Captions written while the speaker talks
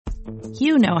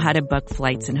You know how to book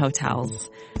flights and hotels.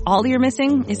 All you're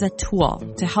missing is a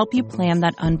tool to help you plan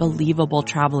that unbelievable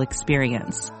travel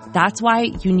experience. That's why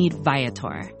you need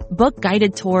Viator. Book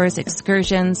guided tours,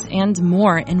 excursions, and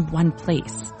more in one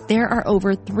place. There are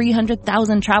over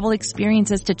 300,000 travel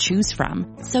experiences to choose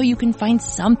from, so you can find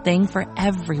something for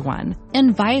everyone.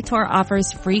 And Viator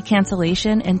offers free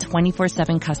cancellation and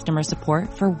 24/7 customer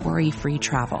support for worry-free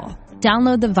travel.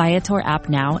 Download the Viator app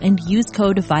now and use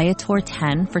code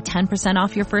Viator10 for 10%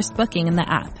 off your first booking in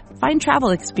the app. Find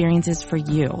travel experiences for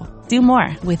you. Do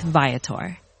more with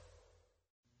Viator.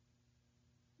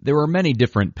 There are many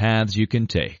different paths you can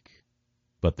take,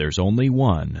 but there's only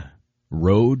one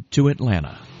road to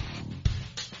Atlanta.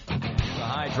 The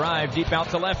high drive deep out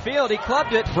to left field. He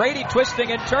clubbed it. Brady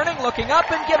twisting and turning, looking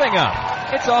up and giving up.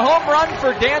 It's a home run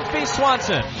for Dansby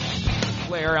Swanson.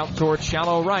 Flare out towards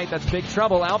shallow right. That's big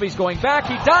trouble. Albies going back.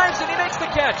 He dives and he makes the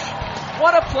catch.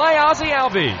 What a play, Ozzie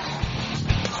Albies.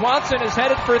 Swanson is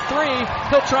headed for three.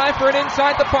 He'll try for an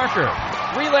inside the Parker.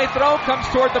 Relay throw comes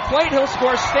toward the plate. He'll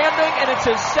score standing, and it's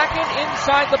his second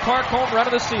inside the park home run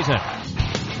of the season.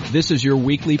 This is your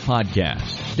weekly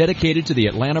podcast dedicated to the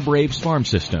Atlanta Braves farm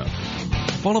system.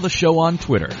 Follow the show on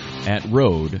Twitter at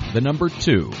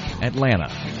 @road2Atlanta.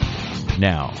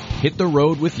 Now, hit the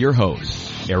road with your hosts,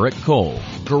 Eric Cole,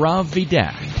 Gaurav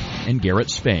Vidak, and Garrett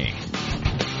Spain.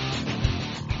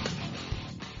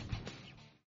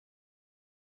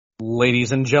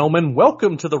 Ladies and gentlemen,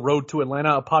 welcome to the Road to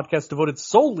Atlanta, a podcast devoted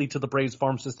solely to the Braves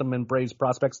farm system and Braves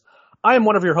prospects. I am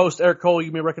one of your hosts, Eric Cole.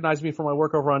 You may recognize me from my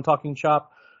work over on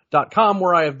TalkingChop.com,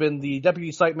 where I have been the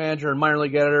deputy site manager and minor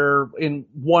league editor in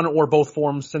one or both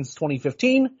forms since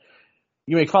 2015.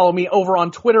 You may follow me over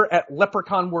on Twitter at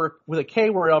LeprechaunWork with a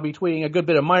K, where I'll be tweeting a good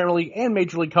bit of minor league and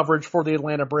major league coverage for the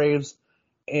Atlanta Braves.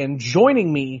 And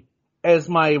joining me as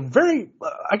my very,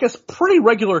 pretty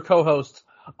regular co-host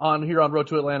on here on Road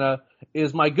to Atlanta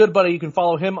is my good buddy. You can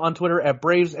follow him on Twitter at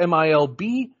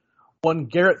BravesMILB, one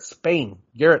Garrett Spain.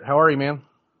 Garrett, how are you, man?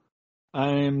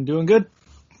 I'm doing good.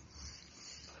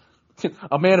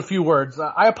 A man of few words.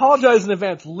 I apologize in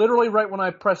advance. Literally right when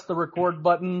I pressed the record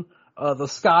button, the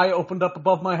sky opened up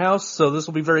above my house, so this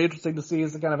will be very interesting to see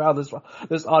as to kind of how this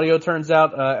audio turns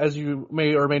out. As you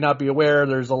may or may not be aware,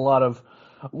 there's a lot of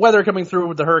weather coming through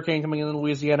with the hurricane coming in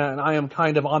Louisiana, and I am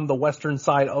kind of on the western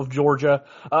side of Georgia.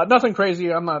 Nothing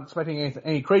crazy. I'm not expecting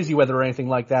any crazy weather or anything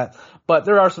like that, but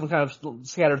there are some kind of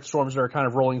scattered storms that are kind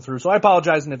of rolling through, so I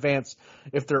apologize in advance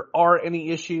if there are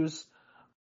any issues.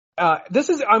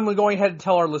 I'm going ahead and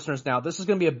tell our listeners now, this is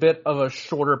going to be a bit of a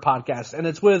shorter podcast, and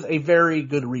it's with a very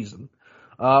good reason.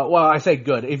 I say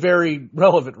good, a very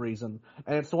relevant reason,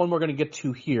 and it's the one we're going to get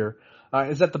to here.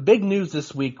 Is that the big news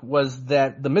this week was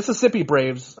that the Mississippi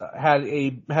Braves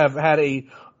have had a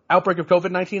outbreak of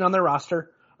COVID-19 on their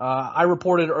roster. I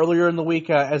reported earlier in the week,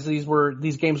 as these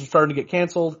games were starting to get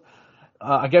canceled,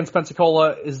 against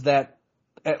Pensacola, is that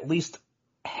at least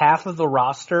half of the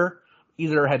roster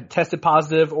either had tested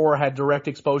positive or had direct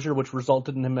exposure, which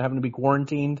resulted in him having to be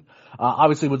quarantined.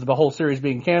 Obviously, with the whole series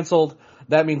being canceled,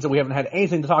 that means that we haven't had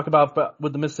anything to talk about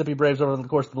with the Mississippi Braves over the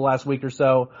course of the last week or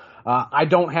so. I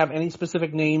don't have any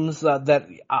specific names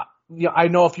I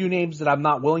know a few names that I'm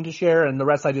not willing to share, and the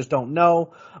rest I just don't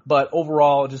know. But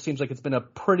overall, it just seems like it's been a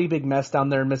pretty big mess down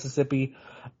there in Mississippi.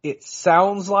 It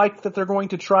sounds like that they're going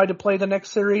to try to play the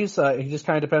next series. It just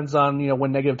kind of depends on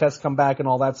when negative tests come back and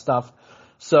all that stuff.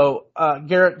 So,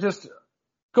 Garrett, just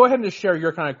go ahead and just share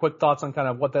your kind of quick thoughts on kind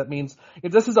of what that means.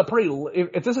 If this is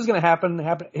if this is going to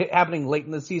happening late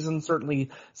in the season, certainly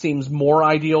seems more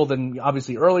ideal than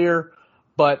obviously earlier.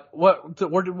 But what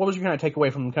was your kind of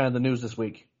takeaway from kind of the news this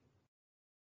week?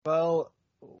 Well,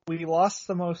 we lost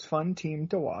the most fun team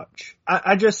to watch.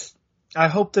 I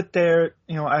hope that I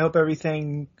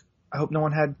hope no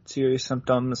one had serious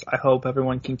symptoms. I hope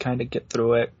everyone can kind of get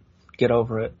through it, get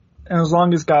over it. And as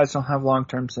long as guys don't have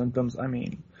long-term symptoms,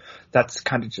 that's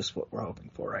kind of just what we're hoping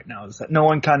for right now, is that no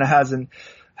one kind of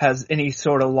has any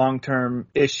sort of long-term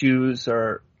issues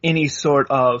or any sort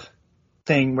of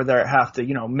thing where they have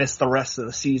to, miss the rest of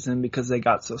the season because they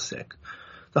got so sick.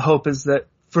 The hope is that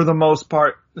for the most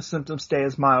part, the symptoms stay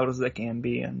as mild as they can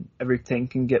be and everything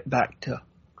can get back to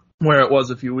where it was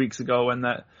a few weeks ago, and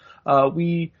that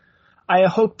I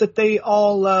hope that they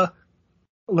all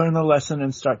learn the lesson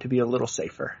and start to be a little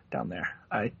safer down there.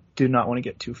 I do not want to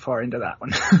get too far into that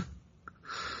one.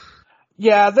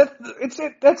 Yeah,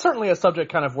 that's certainly a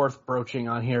subject kind of worth broaching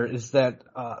on here, is that,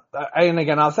 and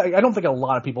again, I don't think a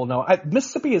lot of people know.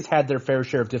 Mississippi has had their fair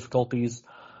share of difficulties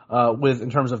in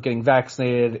terms of getting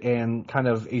vaccinated and kind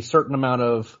of a certain amount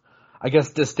of, I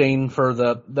guess, disdain for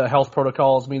the health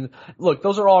protocols. I mean, look,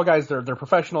 those are all guys, they're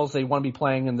professionals, they want to be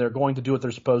playing and they're going to do what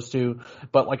they're supposed to.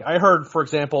 But like I heard, for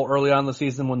example, early on in the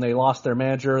season when they lost their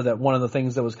manager, that one of the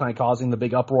things that was kind of causing the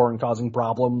big uproar and causing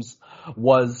problems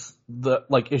was the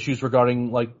like issues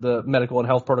regarding like the medical and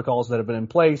health protocols that have been in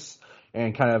place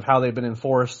and kind of how they've been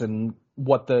enforced and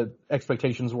what the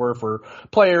expectations were for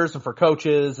players and for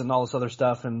coaches and all this other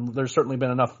stuff. And there's certainly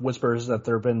been enough whispers that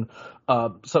there have been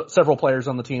several players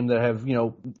on the team that have,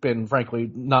 been frankly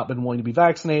not been willing to be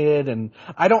vaccinated. And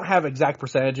I don't have exact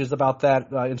percentages about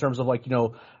that in terms of like,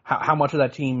 how much of the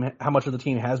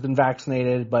team has been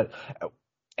vaccinated, but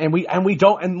And we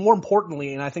don't, and more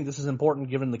importantly, and I think this is important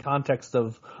given the context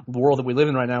of the world that we live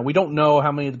in right now, we don't know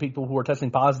how many of the people who are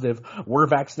testing positive were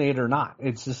vaccinated or not.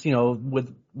 It's just,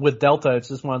 with Delta, it's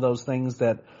just one of those things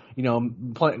that,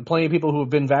 plenty of people who have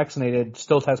been vaccinated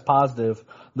still test positive.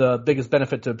 The biggest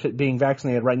benefit to being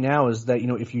vaccinated right now is that,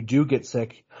 if you do get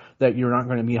sick, that you're not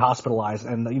going to be hospitalized.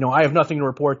 And, I have nothing to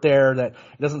report there. That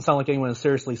it doesn't sound like anyone is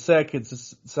seriously sick. It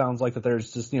just sounds like that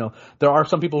there's just, there are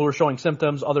some people who are showing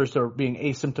symptoms, others are being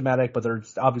asymptomatic, but they're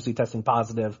obviously testing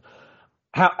positive.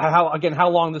 How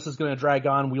long this is going to drag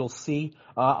on, we'll see.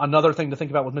 Another thing to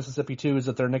think about with Mississippi too is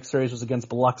that their next series was against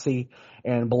Biloxi,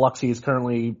 and Biloxi is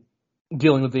currently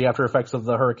dealing with the after effects of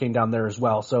the hurricane down there as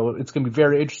well. So it's going to be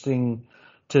very interesting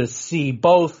to see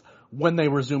both when they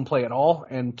resume play at all,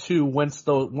 and two, once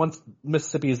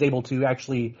Mississippi is able to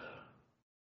actually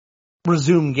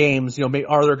resume games,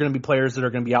 are there going to be players that are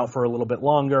going to be out for a little bit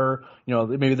longer?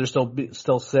 Maybe they're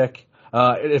still sick.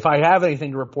 If I have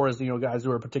anything to report as, guys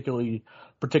who are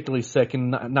particularly sick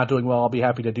and not doing well, I'll be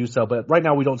happy to do so. But right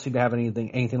now we don't seem to have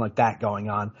anything like that going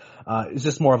on. It's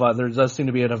just more of there does seem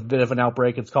to be a bit of an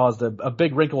outbreak. It's caused a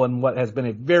big wrinkle in what has been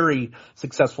a very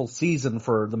successful season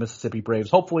for the Mississippi Braves.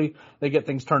 Hopefully they get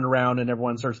things turned around and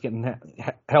everyone starts getting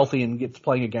healthy and gets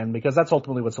playing again, because that's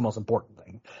ultimately what's the most important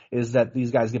thing, is that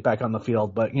these guys get back on the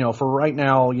field. But, for right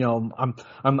now,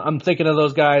 I'm thinking of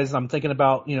those guys. I'm thinking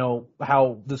about,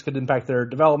 how this could impact their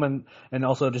development and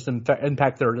also just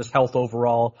impact their just health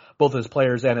overall, both as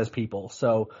players and as people.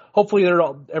 So hopefully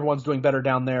everyone's doing better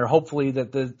down there. Hopefully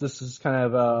that this is kind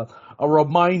of a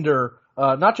reminder,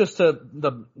 not just to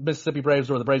the Mississippi Braves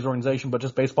or the Braves organization, but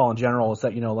just baseball in general, is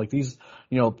that, these,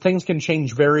 things can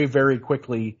change very, very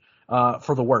quickly,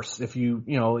 for the worse. If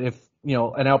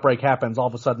an outbreak happens, all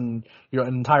of a sudden an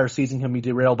entire season can be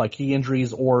derailed by key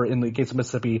injuries, or in the case of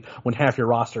Mississippi, when half your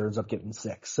roster ends up getting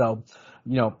sick. So,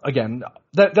 again,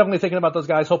 definitely thinking about those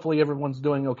guys. Hopefully everyone's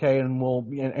doing okay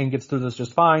and gets through this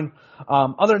just fine.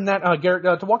 Other than that,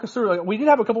 Garrett, to walk us through, we did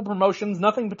have a couple promotions,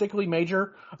 nothing particularly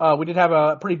major. We did have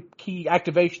a pretty key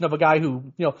activation of a guy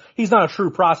who, he's not a true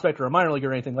prospect or a minor leaguer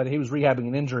or anything like that. He was rehabbing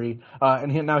an injury,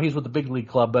 and now he's with the big league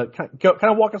club. But kind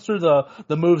of walk us through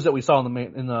the moves that we saw in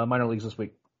the minor leagues this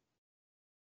week.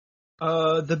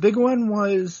 The big one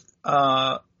was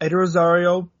Eddie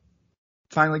Rosario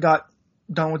finally got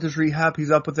done with his rehab. He's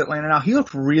up with Atlanta now. He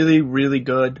looked really, really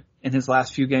good in his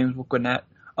last few games with Gwinnett.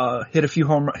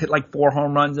 Hit like 4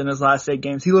 home runs in his last 8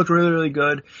 games. He looked really, really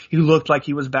good. He looked like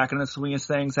he was back in the swing of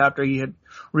things after he had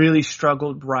really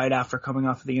struggled right after coming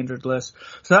off of the injured list.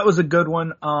 So that was a good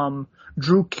one.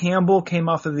 Drew Campbell came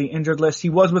off of the injured list. He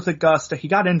was with Augusta. He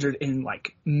got injured in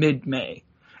like mid-May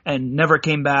and never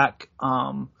came back.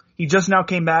 He just now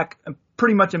came back and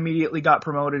pretty much immediately got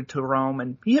promoted to Rome,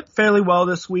 and he hit fairly well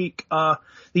this week.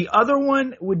 The other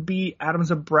one would be Adam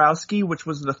Zabrowski, which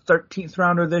was the 13th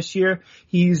rounder this year.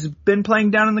 He's been playing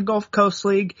down in the Gulf Coast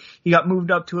League. He got moved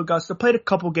up to Augusta, played a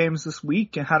couple games this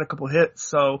week and had a couple hits,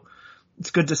 so it's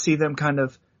good to see them kind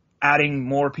of adding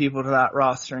more people to that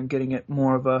roster and getting it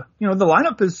more of a, the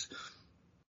lineup is,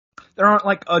 there aren't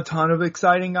like a ton of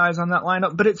exciting guys on that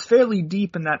lineup, but it's fairly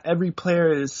deep in that every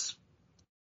player is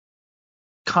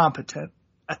competent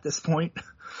at this point.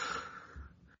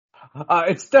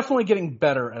 It's definitely getting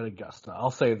better at Augusta.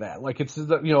 I'll say that. Like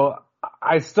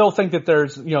I still think that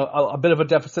there's, a bit of a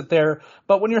deficit there,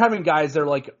 but when you're having guys, they're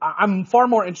like, I'm far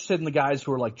more interested in the guys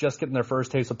who are like just getting their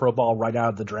first taste of pro ball right out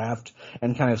of the draft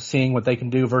and kind of seeing what they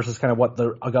can do versus kind of what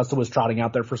the Augusta was trotting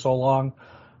out there for so long.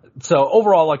 So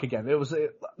overall, again, it was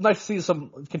nice to see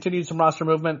continued roster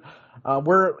movement.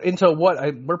 We're into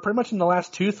we're pretty much in the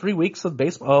last 2-3 weeks of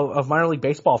of minor league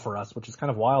baseball for us, which is kind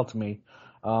of wild to me.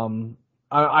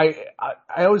 I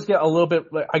always get a little bit,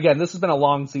 again, this has been a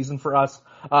long season for us.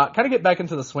 Kind of get back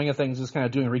into the swing of things, just kind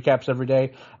of doing recaps every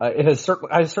day. I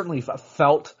certainly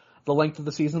felt the length of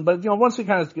the season. But, once it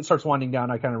kind of starts winding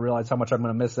down, I kind of realize how much I'm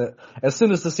going to miss it. As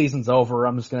soon as the season's over,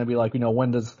 I'm just going to be like,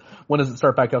 when does it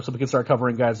start back up so we can start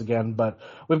covering guys again? But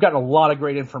we've gotten a lot of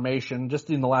great information just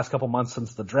in the last couple months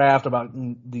since the draft about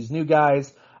these new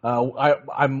guys.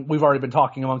 We've already been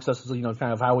talking amongst us, kind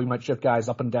of how we might shift guys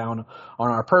up and down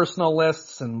on our personal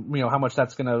lists and, how much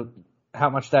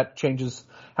that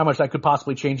could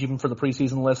possibly change even for the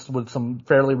preseason list with some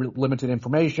fairly limited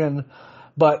information.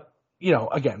 But,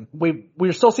 again,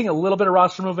 we're still seeing a little bit of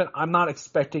roster movement. I'm not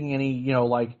expecting any,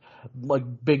 like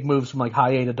big moves from like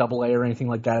high A to double A or anything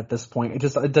like that at this point.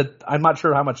 I'm not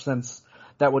sure how much sense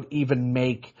that would even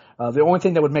make. The only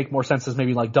thing that would make more sense is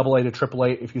maybe like double A to triple A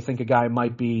if you think a guy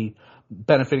might be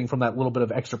benefiting from that little bit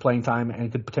of extra playing time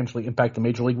and could potentially impact the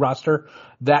major league roster.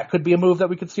 That could be a move that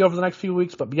we could see over the next few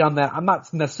weeks. But beyond that, I'm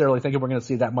not necessarily thinking we're going to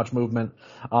see that much movement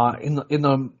in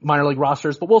the minor league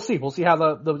rosters. But we'll see. We'll see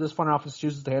how this front office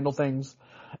chooses to handle things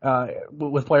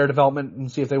with player development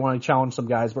and see if they want to challenge some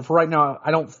guys. But for right now,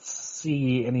 I don't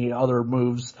see any other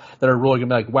moves that are really going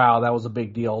to be like, wow, that was a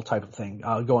big deal type of thing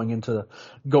going into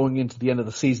the end of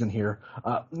the season here.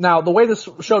 Now, the way this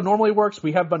show normally works,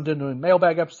 we have been doing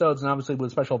mailbag episodes, and obviously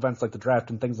with special events like the draft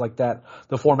and things like that,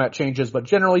 the format changes. But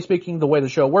generally speaking, the way the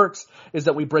show works is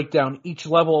that we break down each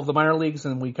level of the minor leagues,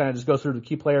 and we kind of just go through the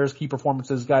key players, key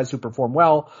performances, guys who perform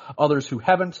well, others who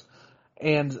haven't.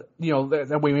 And,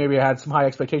 that we maybe had some high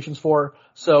expectations for.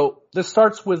 So this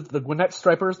starts with the Gwinnett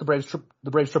Stripers, the Braves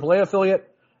AAA affiliate.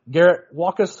 Garrett,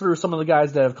 walk us through some of the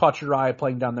guys that have caught your eye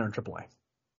playing down there in AAA.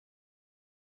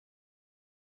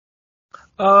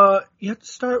 You have to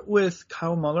start with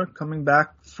Kyle Muller coming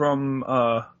back from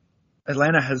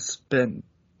Atlanta has been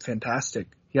fantastic.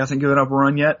 He hasn't given up a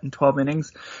run yet in 12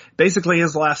 innings. Basically,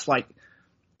 his last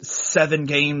 7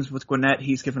 games with Gwinnett,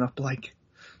 he's given up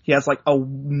he has a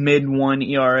mid-1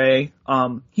 ERA.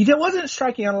 He wasn't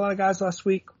striking out a lot of guys last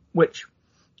week, which,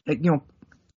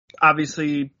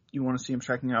 obviously you want to see him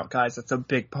striking out guys. That's a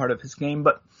big part of his game.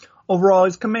 But overall,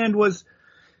 his command was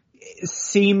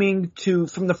seeming to,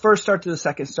 from the first start to the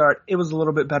second start, it was a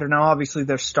little bit better. Now, obviously,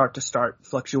 there's start-to-start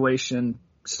fluctuation,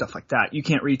 stuff like that. You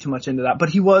can't read too much into that. But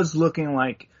he was looking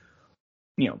like,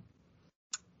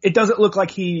 it doesn't look like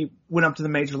he went up to the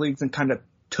major leagues and kind of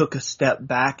took a step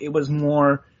back. It was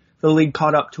more the league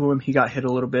caught up to him. He got hit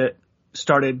a little bit,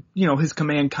 started, his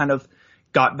command kind of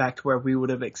got back to where we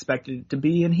would have expected it to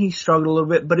be, and he struggled a little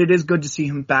bit, but it is good to see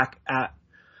him back at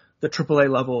the AAA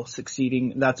level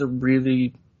succeeding. That's a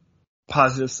really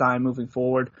positive sign moving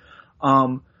forward.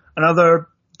 Another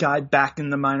guy back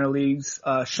in the minor leagues,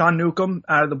 Sean Newcomb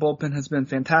out of the bullpen has been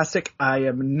fantastic. I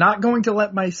am not going to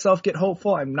let myself get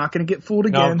hopeful. I'm not going to get fooled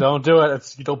again. No, don't do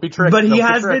it. Don't be tricked. But he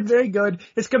has been very good.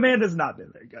 His command has not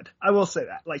been very good. I will say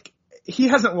that. He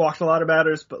hasn't walked a lot of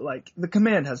batters, but the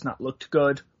command has not looked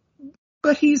good.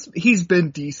 But he's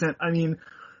been decent. I mean,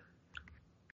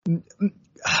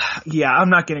 yeah,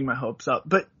 I'm not getting my hopes up,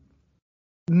 but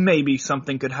maybe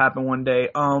something could happen one day.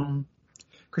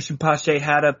 Christian Pache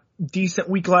had a decent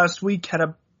week last week, had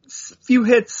a few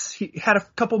hits. He had a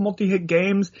couple multi-hit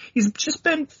games. He's just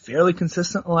been fairly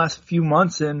consistent the last few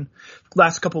months and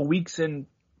last couple weeks, and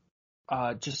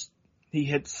he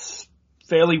hits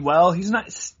fairly well. He's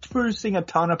not producing a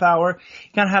ton of power. He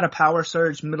kind of had a power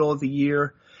surge middle of the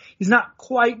year. He's not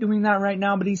quite doing that right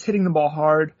now, but he's hitting the ball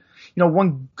hard.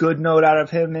 One good note out of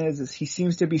him is he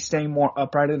seems to be staying more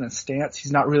upright in his stance.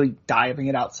 He's not really diving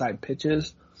at outside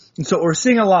pitches. And so what we're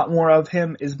seeing a lot more of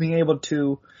him is being able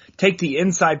to take the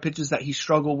inside pitches that he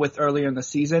struggled with earlier in the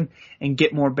season and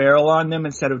get more barrel on them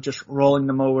instead of just rolling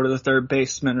them over to the third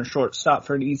baseman or shortstop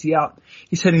for an easy out.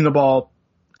 He's hitting the ball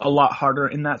a lot harder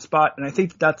in that spot, and I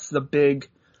think that's the big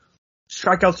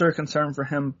strikeouts are a concern for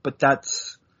him, but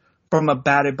that's from a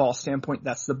batted ball standpoint,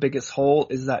 that's the biggest hole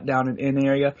is that down and in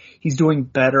area. He's doing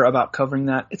better about covering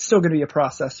that. It's still going to be a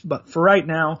process, but for right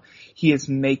now, he is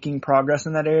making progress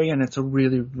in that area, and it's a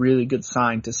really, really good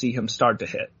sign to see him start to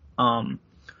hit.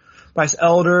 Bryce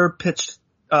Elder pitched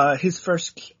his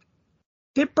first.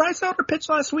 Did Bryce Elder pitch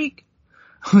last week?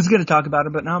 I was going to talk about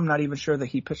him, but now I'm not even sure that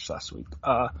he pitched last week.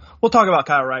 We'll talk about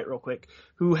Kyle Wright real quick,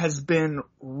 who has been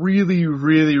really,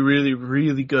 really, really,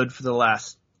 really good for the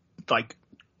last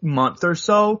month or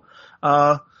so.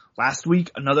 Last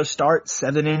week, another start,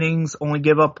 7 innings, only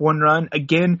give up 1 run.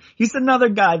 Again, he's another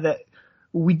guy that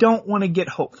we don't want to get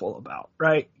hopeful about,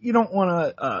 right? You don't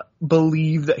want to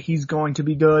believe that he's going to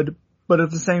be good, but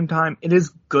at the same time, it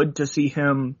is good to see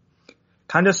him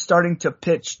kind of starting to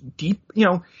pitch deep.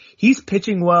 He's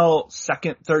pitching well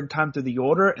second, third time through the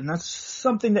order, and that's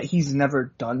something that he's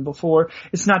never done before.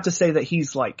 It's not to say that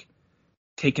he's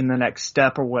taking the next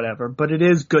step or whatever, but it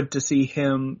is good to see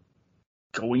him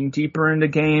going deeper into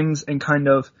games and kind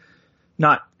of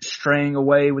not straying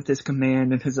away with his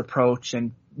command and his approach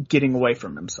and getting away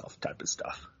from himself type of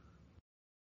stuff.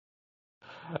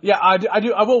 Yeah, I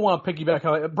do. I will want to piggyback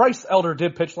on Bryce Elder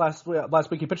did pitch last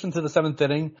week. He pitched into the 7th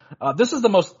inning. This is the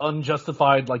most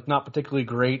unjustified, like not particularly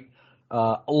great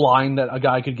line that a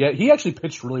guy could get. He actually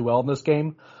pitched really well in this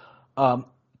game.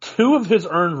 2 of his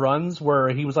earned runs where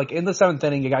he was like in the 7th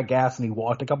inning, he got gas and he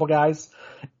walked a couple guys,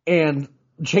 and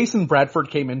Jason Bradford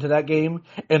came into that game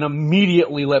and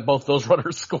immediately let both those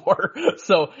runners score.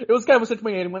 So it was kind of a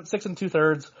situation. He went 6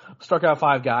 2/3, struck out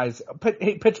 5 guys.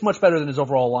 He pitched much better than his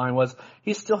overall line was.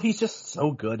 He's just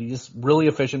so good. He's just really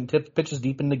efficient, pitches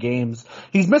deep into games.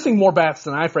 He's missing more bats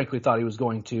than I frankly thought he was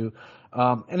going to.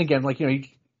 And again, like, you know,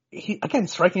 he again,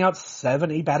 striking out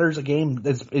 7, 8 batters a game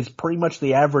is pretty much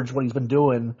the average what he's been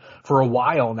doing for a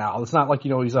while now. It's not like,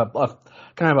 you know, he's a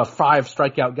kind of a 5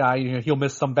 strikeout guy. You know, he'll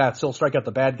miss some bats, he'll strike out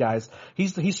the bad guys.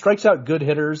 He strikes out good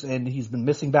hitters, and he's been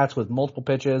missing bats with multiple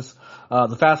pitches.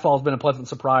 The fastball has been a pleasant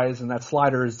surprise, and that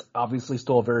slider is obviously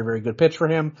still a very, very good pitch for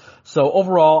him. So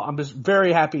overall, I'm just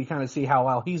very happy to kind of see how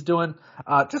well he's doing.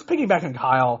 Just piggybacking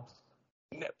Kyle,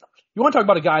 you want to talk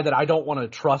about a guy that I don't want to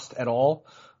trust at all.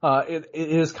 It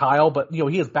is Kyle, but, you know,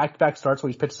 he has back-to-back starts where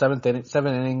he's pitched 7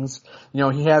 innings. You know,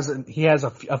 he has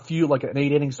a few, like an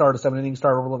 8-inning start, a 7-inning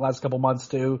start over the last couple months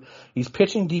too. He's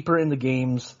pitching deeper in the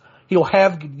games. He'll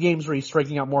have games where he's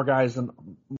striking out more guys than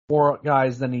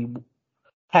he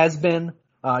has been.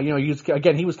 You know,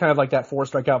 he was kind of like that 4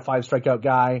 strikeout, 5 strikeout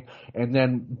guy, and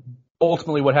then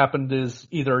ultimately what happened is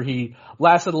either he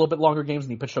lasted a little bit longer games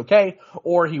and he pitched okay,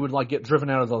 or he would like get driven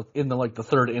out of the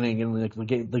 3rd inning and like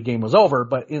the game was over.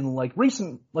 But in like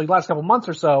last couple months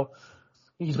or so,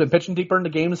 he's been pitching deeper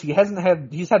into games. He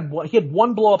had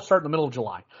one blow up start in the middle of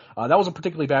July. That was a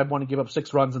particularly bad one. He gave up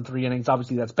 6 runs in 3 innings.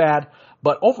 Obviously that's bad.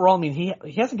 But overall, I mean, he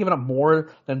hasn't given up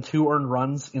more than 2 earned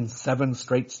runs in 7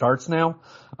 straight starts now.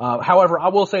 However, I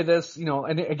will say this, you know,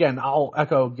 and again, I'll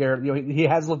echo Garrett, you know, he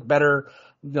has looked better,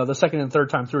 you know, the 2nd and 3rd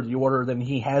time through the order than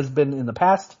he has been in the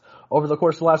past over the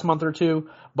course of the last month or two.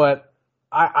 But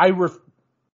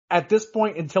at this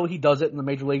point, until he does it in the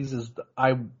major leagues,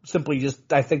 I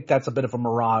think that's a bit of a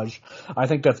mirage. I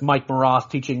think that's Mike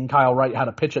Morath teaching Kyle Wright how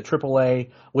to pitch at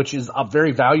AAA, which is a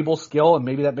very valuable skill, and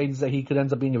maybe that means that he could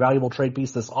end up being a valuable trade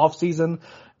piece this offseason,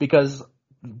 because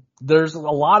there's a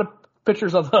lot of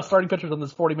starting pitchers on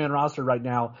this 40-man roster right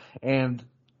now, and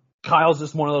Kyle's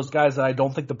just one of those guys that I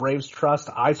don't think the Braves trust.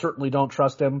 I certainly don't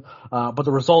trust him. But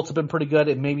the results have been pretty good,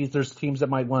 and maybe there's teams that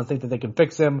might want to think that they can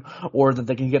fix him or that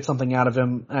they can get something out of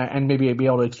him and maybe be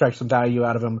able to extract some value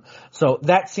out of him. So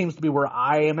that seems to be where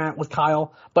I am at with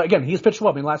Kyle. But again, he's pitched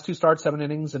well. I mean, last 2 starts, 7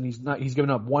 innings, and he's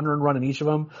given up 1 earned run in each of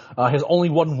them. Has only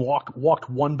walked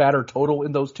 1 batter total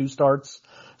in those 2 starts.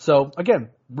 So again,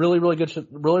 really good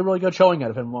showing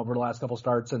out of him over the last couple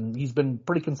starts, and he's been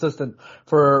pretty consistent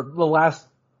for the last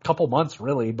couple months,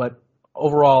 really. But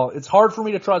overall, it's hard for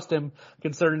me to trust him,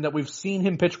 considering that we've seen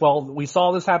him pitch well. We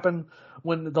saw this happen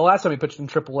when the last time he pitched in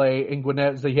AAA in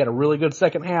Gwinnett. He had a really good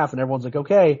second half, and everyone's like,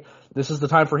 okay, this is the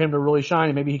time for him to really shine,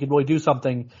 and maybe he could really do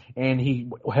something. And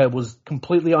he was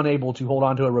completely unable to hold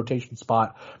on to a rotation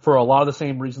spot for a lot of the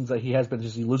same reasons that he has been.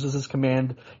 Just he loses his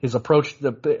command, his approach to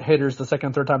the hitters the second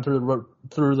and third time through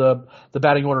the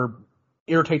batting order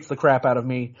irritates the crap out of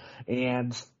me.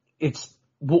 And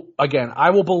again, I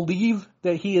will believe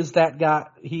that he is that guy.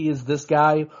 He is this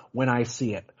guy when I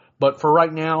see it. But for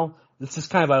right now, it's just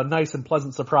kind of a nice and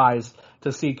pleasant surprise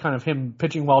to see kind of him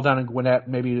pitching well down in Gwinnett.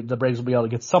 Maybe the Braves will be able to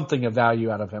get something of value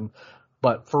out of him.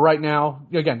 But for right now,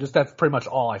 again, just that's pretty much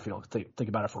all I feel. Think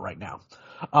about it for right now.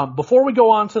 Before we go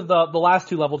on to the last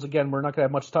 2 levels, again, we're not going to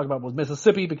have much to talk about with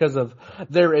Mississippi because of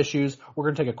their issues. We're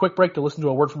going to take a quick break to listen to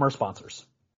a word from our sponsors.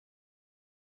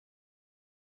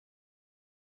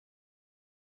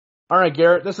 All right,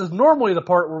 Garrett, this is normally the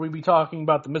part where we'd be talking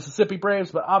about the Mississippi Braves,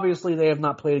 but obviously they have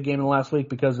not played a game in the last week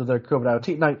because of their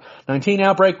COVID-19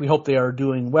 outbreak. We hope they are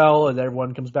doing well and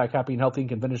everyone comes back happy and healthy and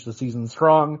can finish the season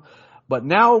strong. But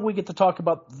now we get to talk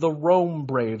about the Rome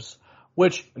Braves,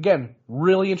 which, again,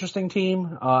 really interesting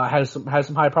team, has some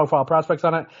high-profile prospects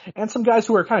on it, and some guys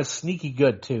who are kind of sneaky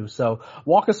good, too. So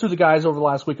walk us through the guys over the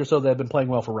last week or so that have been playing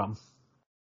well for Rome.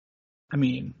 I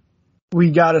mean,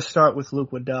 we got to start with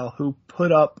Luke Waddell, who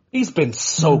put up. He's been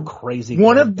so crazy.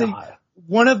 One of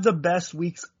the best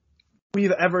weeks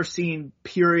we've ever seen,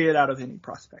 period, out of any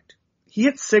prospect. He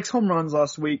hit 6 home runs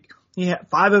last week. He had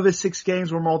 5 of his 6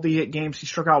 games were multi-hit games. He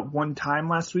struck out 1 time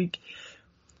last week.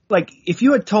 Like, if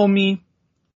you had told me,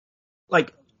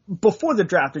 like, before the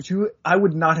draft, I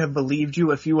would not have believed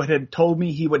you if you had told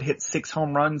me he would hit 6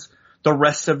 home runs the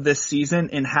rest of this season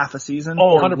in half a season,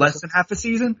 Oh, or 100%. less than half a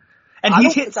season. And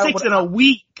he's hit 6 in a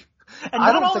week. And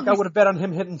I don't think I would have bet on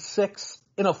him hitting 6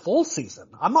 in a full season.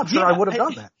 I'm not sure I would have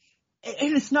done that.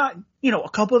 And it's not, a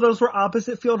couple of those were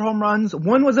opposite field home runs.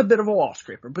 One was a bit of a wall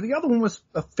scraper, but the other one was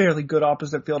a fairly good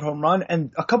opposite field home run.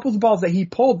 And a couple of the balls that he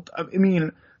pulled, I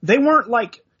mean, they weren't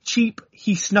like cheap.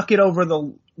 He snuck it over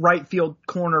the right field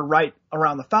corner right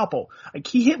around the foul pole. Like,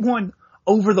 he hit one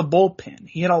over the bullpen.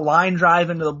 He had a line drive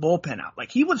into the bullpen out.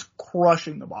 Like, he was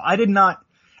crushing the ball. I did not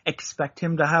expect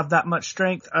him to have that much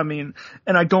strength. I mean,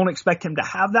 and I don't expect him to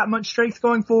have that much strength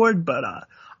going forward, but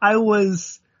I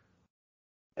was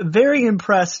very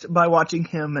impressed by watching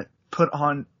him put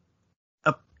on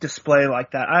a display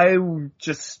like that. I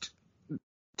just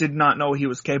did not know he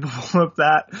was capable of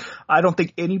that. I don't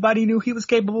think anybody knew he was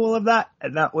capable of that,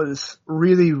 and that was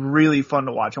really, really fun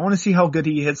to watch. I want to see how good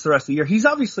he hits the rest of the year. He's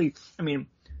obviously, I mean,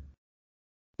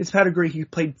 his pedigree, he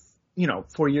played,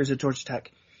 4 years at Georgia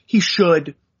Tech. He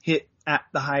should hit at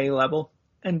the high level,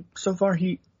 and so far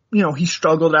he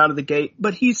struggled out of the gate,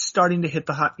 but he's starting to hit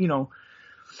the high,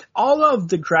 all of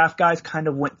the draft guys kind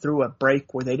of went through a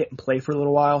break where they didn't play for a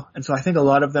little while. And so I think a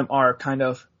lot of them are kind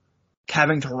of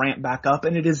having to ramp back up,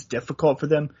 and it is difficult for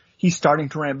them. He's starting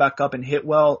to ramp back up and hit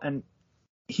well. And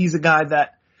he's a guy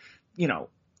that,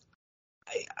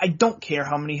 I don't care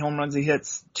how many home runs he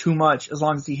hits too much as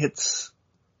long as he hits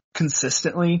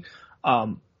consistently.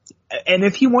 And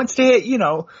if he wants to hit,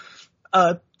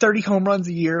 30 home runs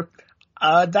a year,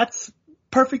 that's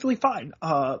perfectly fine.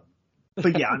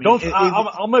 But yeah, I mean,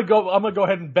 I'm gonna go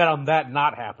ahead and bet on that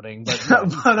not happening.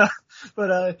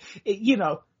 But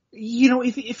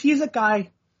if he's a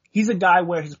guy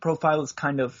where his profile is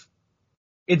kind of,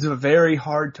 it's very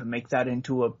hard to make that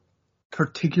into a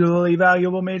particularly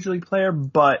valuable major league player.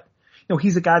 But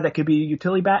he's a guy that could be a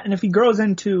utility bat, and if he grows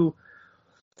into,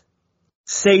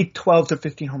 say, 12 to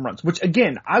 15 home runs, which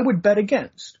again I would bet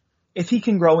against, if he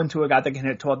can grow into a guy that can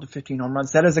hit 12 to 15 home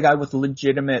runs, that is a guy with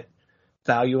legitimate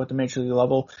value at the major league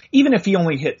level. Even if he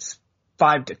only hits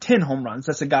 5 to 10 home runs,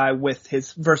 that's a guy with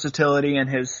his versatility and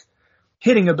his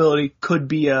hitting ability could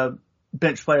be a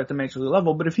bench player at the major league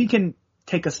level. But if he can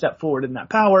take a step forward in that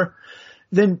power,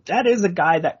 then that is a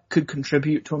guy that could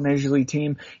contribute to a major league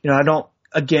team. I don't,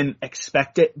 again,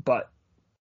 expect it, but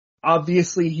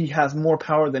obviously he has more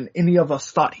power than any of us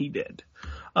thought he did.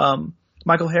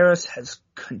 Michael Harris has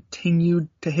continued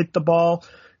to hit the ball.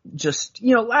 Just,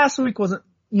 last week wasn't,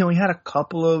 he had a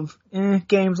couple of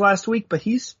games last week, but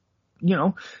he's,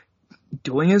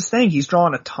 doing his thing. He's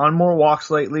drawn a ton more walks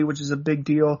lately, which is a big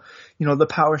deal. The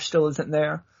power still isn't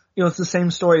there. It's the same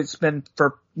story it's been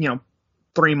for,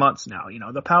 3 months now.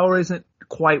 The power isn't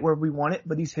quite where we want it,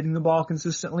 but he's hitting the ball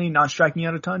consistently, not striking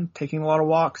out a ton, taking a lot of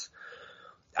walks.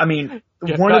 I mean,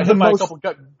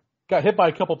 got hit by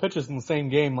a couple pitches in the same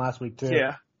game last week too.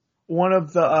 Yeah. One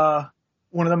of the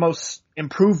most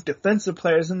improved defensive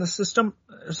players in the system.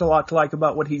 There's a lot to like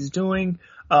about what he's doing.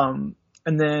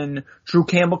 And then Drew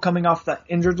Campbell, coming off the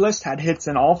injured list, had hits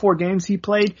in all 4 games he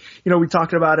played. We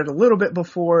talked about it a little bit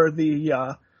before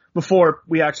before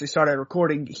we actually started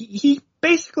recording. He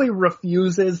basically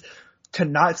refuses to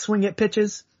not swing at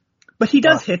pitches, but he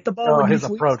does hit the ball when he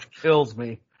swings. His approach kills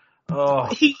me. Oh.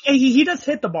 He does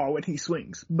hit the ball when he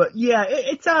swings, but yeah,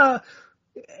 it's an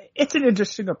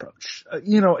interesting approach.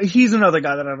 He's another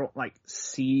guy that I don't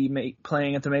see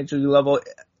playing at the major league level.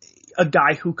 A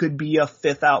guy who could be a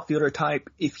 5th outfielder type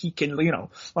if he can,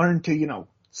 learn to,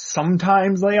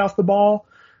 sometimes lay off the ball,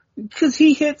 because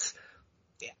he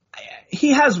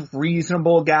has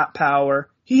reasonable gap power.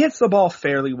 He hits the ball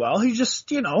fairly well. He just,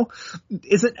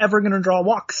 isn't ever going to draw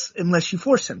walks unless you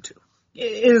force him to.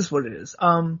 It is what it is.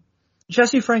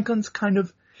 Jesse Franklin's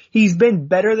he's been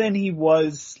better than he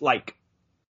was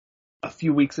a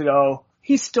few weeks ago.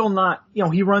 He's still not,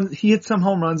 he hits some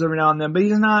home runs every now and then, but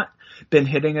he's not been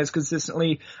hitting as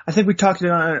consistently. I think we talked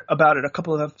about it a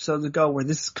couple of episodes ago, where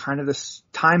this is kind of this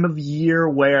time of year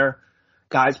where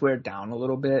guys wear down a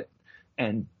little bit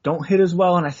and don't hit as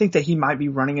well. And I think that he might be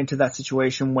running into that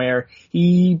situation where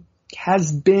he's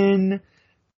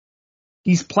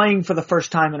playing for the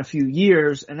first time in a few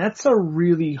years, and that's a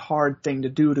really hard thing to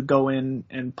do, to go in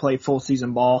and play full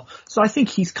season ball. So I think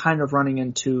he's kind of running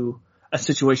into a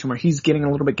situation where he's getting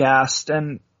a little bit gassed,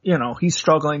 and he's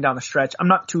struggling down the stretch. I'm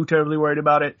not too terribly worried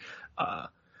about it.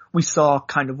 We saw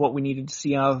kind of what we needed to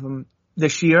see out of him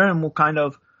this year, and we'll kind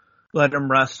of let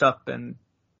him rest up, and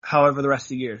however the rest of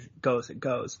the year goes, it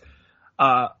goes.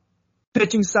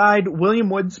 Pitching side, William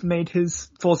Woods made his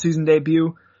full season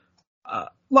debut. A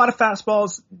lot of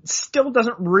fastballs. Still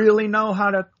doesn't really know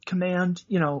how to command,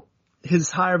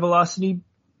 his higher velocity,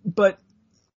 but,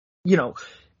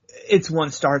 it's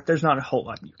one start. There's not a whole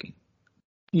lot you can,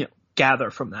 gather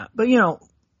from that. But,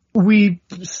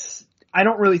 I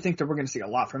don't really think that we're going to see a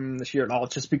lot from him this year at all,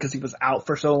 just because he was out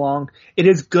for so long. It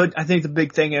is good. I think the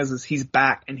big thing is he's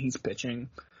back and he's pitching.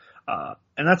 And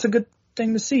that's a good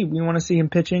thing to see. We want to see him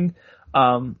pitching.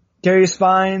 Darius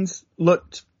Vines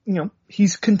looked,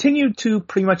 he's continued to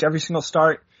pretty much every single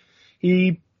start.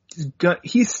 He's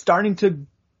starting to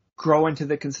grow into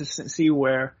the consistency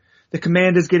where the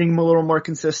command is getting him a little more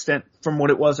consistent from what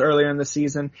it was earlier in the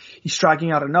season. He's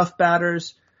striking out enough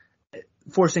batters,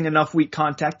 forcing enough weak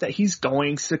contact that he's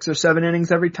going 6 or 7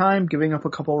 innings every time, giving up a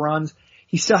couple runs.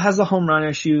 He still has the home run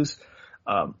issues,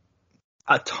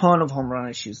 a ton of home run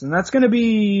issues. And that's going to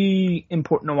be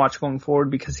important to watch going forward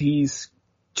because he's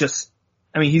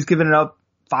given up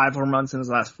 5 home runs in his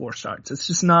last 4 starts. It's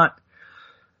just not,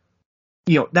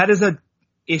 that is a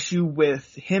issue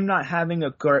with him not having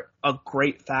a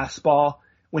great fastball.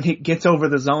 When he gets over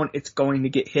the zone, it's going to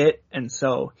get hit. And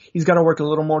so he's got to work a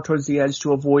little more towards the edge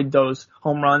to avoid those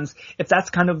home runs. If that's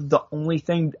kind of the only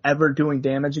thing ever doing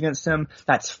damage against him,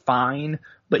 that's fine.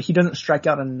 But he doesn't strike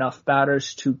out enough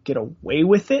batters to get away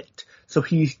with it. So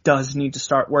he does need to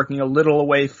start working a little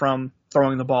away from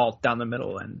throwing the ball down the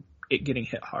middle and it getting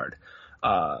hit hard.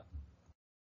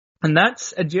 And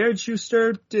that's Jared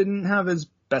Schuster didn't have his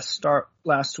best start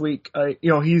last week.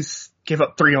 He's gave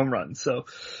up 3 home runs. So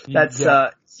that's,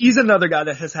 he's another guy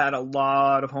that has had a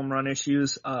lot of home run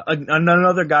issues.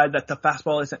 Another guy that the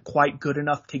fastball isn't quite good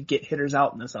enough to get hitters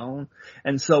out in the zone.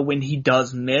 And so when he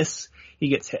does miss, he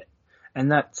gets hit. And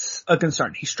that's a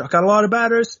concern. He struck out a lot of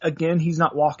batters. Again, he's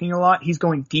not walking a lot. He's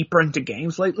going deeper into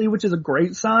games lately, which is a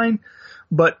great sign.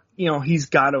 But, he's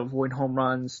got to avoid home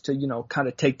runs to, kind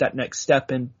of take that next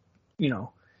step. And,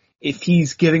 if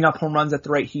he's giving up home runs at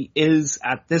the rate he is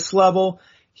at this level,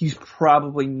 he's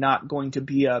probably not going to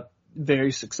be a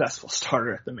very successful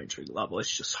starter at the major league level. It's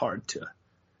just hard to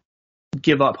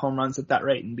give up home runs at that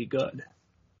rate and be good.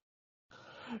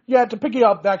 Yeah, to pick you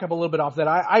up, back up a little bit off that,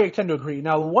 I tend to agree.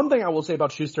 Now, one thing I will say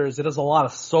about Schuster is it is a lot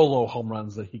of solo home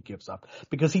runs that he gives up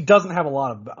because he doesn't have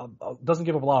doesn't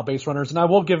give up a lot of base runners. And I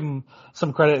will give him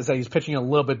some credit is that he's pitching a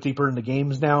little bit deeper into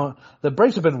games now. The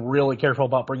Braves have been really careful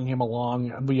about bringing him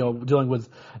along, dealing with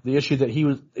the issues that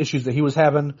he was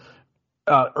having.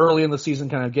 Early in the season,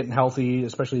 kind of getting healthy,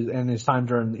 especially in his time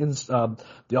during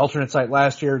the alternate site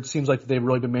last year. It seems like they've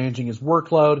really been managing his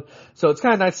workload. So it's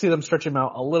kind of nice to see them stretch him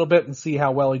out a little bit and see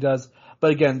how well he does.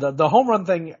 But again, the home run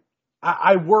thing,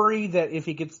 I worry that if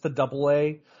he gets to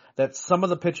AA, that some of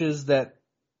the pitches that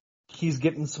he's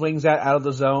getting swings at out of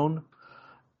the zone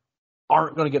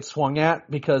aren't going to get swung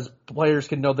at because players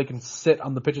can know they can sit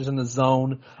on the pitches in the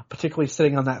zone, particularly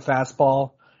sitting on that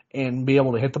fastball, and be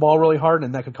able to hit the ball really hard,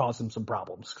 and that could cause him some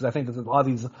problems. Because I think that a lot of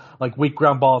these weak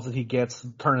ground balls that he gets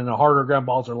turn into harder ground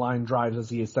balls or line drives as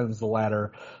he ascends the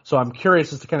ladder. So I'm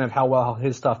curious as to kind of how well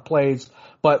his stuff plays.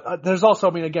 But there's also,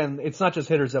 again, it's not just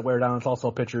hitters that wear down; it's also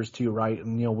pitchers too, right?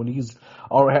 And when he's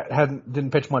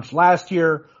didn't pitch much last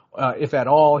year, if at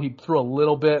all, he threw a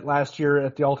little bit last year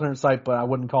at the alternate site, but I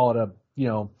wouldn't call it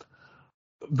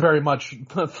very much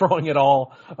throwing it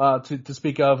all to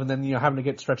speak of, and then having to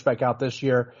get stretched back out this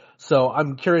year. So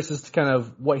I'm curious as to kind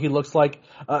of what he looks like.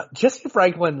 Jesse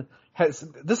Franklin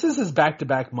this is his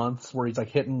back-to-back months where he's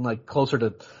hitting closer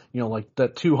to the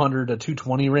 200 to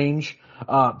 220 range.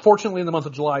 Fortunately, in the month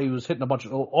of July, he was hitting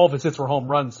all of his hits were home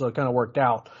runs, so it kind of worked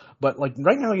out. But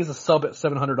right now, he has a sub at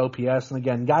 700 OPS, and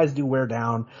again, guys do wear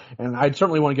down, and I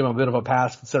certainly want to give him a bit of a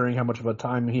pass considering how much of a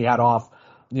time he had off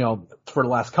for the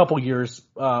last couple years,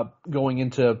 going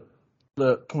into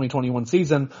the 2021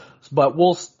 season. But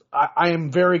I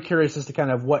am very curious as to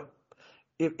kind of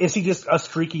is he just a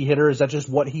streaky hitter? Is that just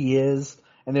what he is?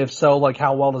 And if so,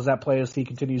 how well does that play as he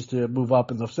continues to move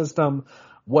up in the system?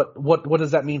 What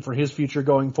does that mean for his future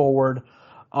going forward?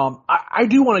 I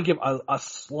do want to give a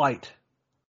slight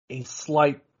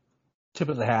tip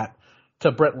of the hat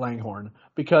to Brett Langhorne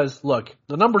because look,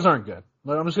 the numbers aren't good.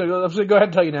 I'm just gonna go ahead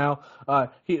and tell you now.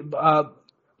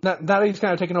 Now that he's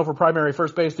kind of taken over primary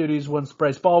first base duties once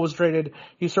Bryce Ball was traded,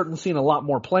 he's certainly seen a lot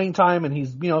more playing time, and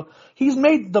he's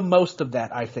made the most of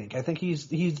that. I think he's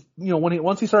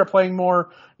once he started playing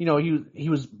more, he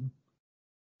was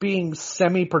being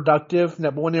semi-productive.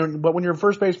 But when your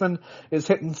first baseman is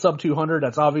hitting sub 200,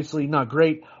 that's obviously not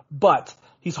great. But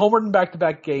he's homered in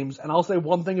back-to-back games, and I'll say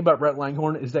one thing about Brett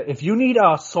Langhorne is that if you need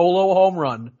a solo home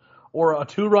run or a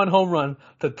 2-run home run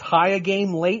to tie a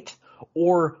game late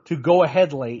or to go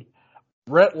ahead late,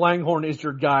 Brett Langhorne is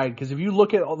your guy. Because if you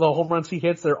look at the home runs he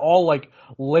hits, they're all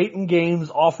late in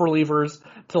games off relievers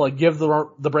to give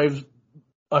the Braves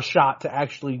a shot to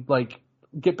actually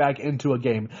get back into a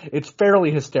game. It's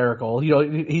fairly hysterical. You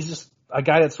know, he's just a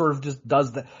guy that sort of just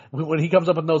does that. When he comes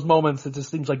up in those moments, it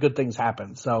just seems like good things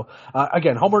happen. So,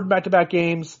 again, homered back-to-back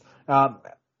games.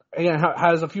 Again,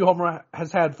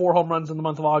 has had 4 home runs in the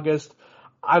month of August.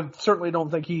 I certainly don't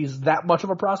think he's that much of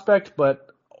a prospect, but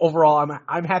overall,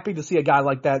 I'm happy to see a guy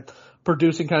like that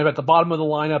producing kind of at the bottom of the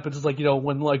lineup. It's just like, you know,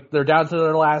 when like they're down to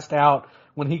their last out,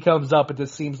 when he comes up, it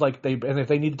just seems like and if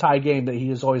they need to tie a game, that he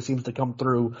just always seems to come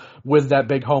through with that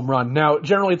big home run. Now,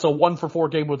 generally it's a 1-for-4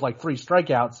 game with like 3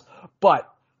 strikeouts,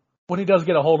 but when he does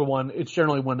get a hold of one, it's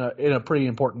generally in a pretty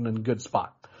important and good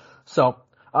spot. So,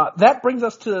 that brings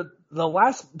us to the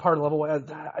last part of the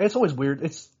level. It's always weird.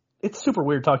 It's super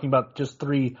weird talking about just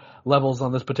 3 levels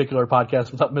on this particular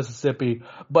podcast without Mississippi.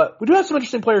 But we do have some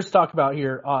interesting players to talk about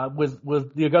here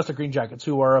with the Augusta Green Jackets,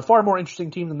 who are a far more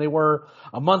interesting team than they were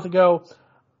a month ago.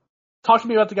 Talk to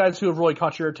me about the guys who have really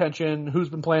caught your attention, who's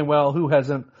been playing well, who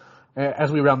hasn't,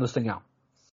 as we round this thing out.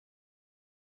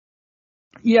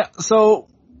 Yeah, so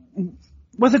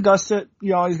with Augusta,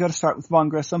 you always got to start with Vaughn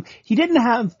Grissom. He didn't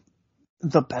have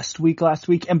the best week last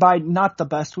week, and by not the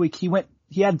best week,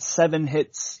 he had 7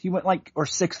 hits. He went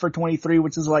 6 for 23,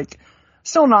 which is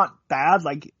still not bad.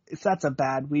 Like, if that's a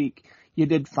bad week, you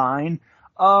did fine.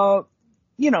 You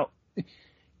know,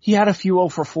 he had a few 0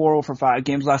 for 4, 0 for 5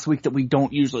 games last week that we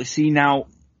don't usually see. Now,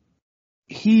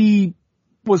 he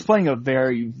was playing a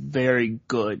very, very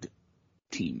good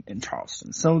team in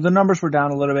Charleston. So the numbers were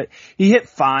down a little bit. He hit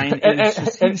fine.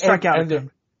 He struck out.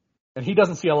 And he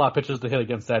doesn't see a lot of pitches to hit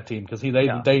against that team because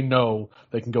they know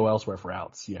they can go elsewhere for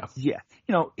outs. Yeah. Yeah.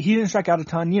 You know, he didn't strike out a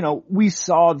ton. You know, we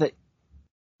saw that,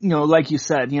 you know, like you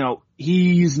said, you know,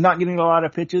 he's not getting a lot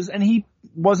of pitches and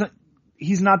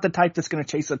he's not the type that's going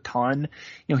to chase a ton.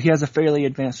 You know, he has a fairly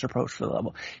advanced approach for the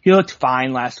level. He looked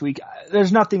fine last week.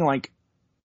 There's nothing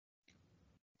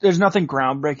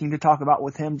groundbreaking to talk about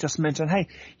with him. Just mention, hey,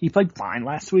 he played fine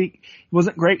last week. He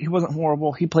wasn't great. He wasn't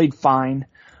horrible. He played fine.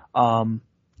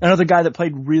 Another guy that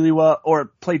played really well or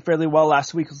played fairly well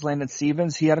last week was Landon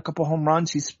Stevens. He had a couple home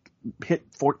runs. He's hit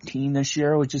 14 this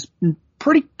year, which is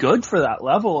pretty good for that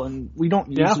level. And we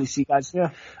don't usually see guys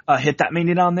hit that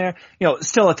many down there. You know,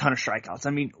 still a ton of strikeouts. I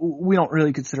mean, we don't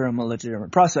really consider him a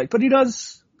legitimate prospect, but he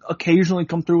does occasionally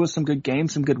come through with some good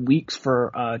games, some good weeks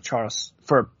for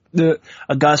the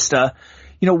Augusta.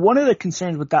 You know, one of the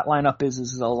concerns with that lineup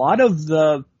is a lot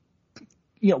of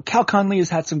Cal Conley has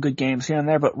had some good games here and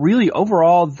there, but really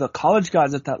overall the college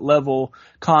guys at that level,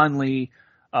 Conley,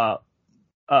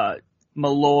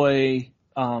 Malloy,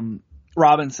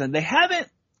 Robinson, they haven't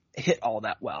hit all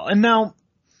that well. And now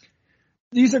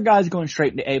these are guys going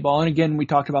straight into A-ball. And again, we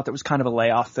talked about there was kind of a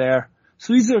layoff there.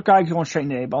 So these are guys going straight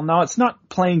into A-ball. Now it's not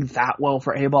playing that well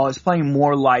for A-ball. It's playing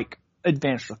more like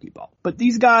advanced rookie ball. But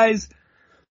these guys,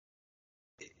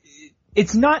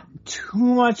 it's not too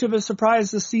much of a surprise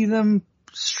to see them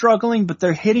struggling, but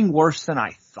they're hitting worse than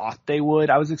I thought they would.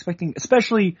 I was expecting,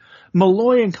 especially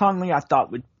Malloy and Conley, I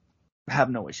thought would have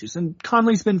no issues. And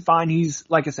Conley's been fine. He's,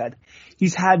 like I said,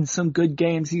 he's had some good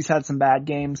games. He's had some bad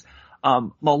games.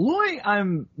 Malloy,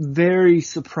 I'm very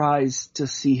surprised to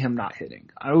see him not hitting.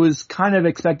 I was kind of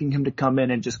expecting him to come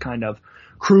in and just kind of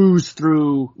cruise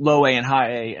through low A and high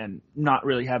A and not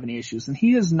really have any issues. And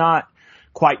he has not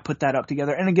quite put that up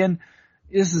together. And again,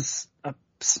 this is a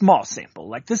small sample.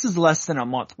 Like, this is less than a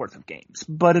month worth of games.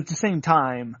 But at the same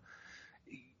time,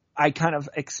 I kind of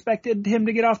expected him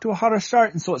to get off to a hotter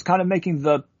start. And so it's kind of making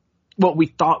what we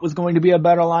thought was going to be a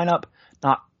better lineup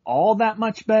not all that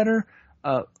much better.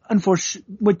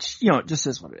 Unfortunately, which, you know, it just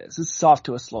is what it is. It's off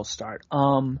to a slow start.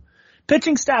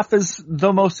 Pitching staff is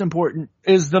the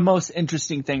most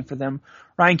interesting thing for them.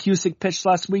 Ryan Cusick pitched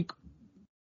last week.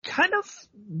 Kind of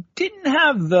didn't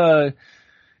have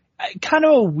kind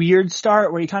of a weird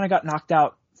start where he kind of got knocked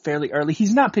out fairly early.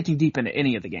 He's not pitching deep into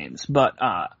any of the games, but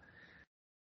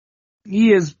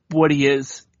he is what he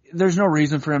is. There's no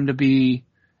reason for him to be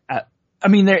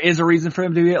there is a reason for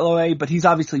him to be at low A, but he's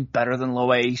obviously better than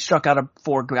low A. He struck out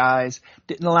 4 guys,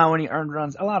 didn't allow any earned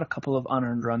runs, allowed a couple of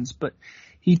unearned runs, but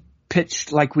he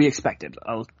pitched like we expected.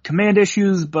 Command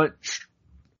issues, but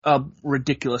a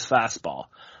ridiculous fastball.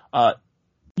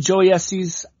 Joey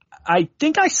Estes, I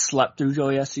think I slept through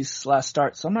Joey Estes' last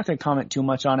start, so I'm not going to comment too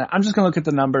much on it. I'm just going to look at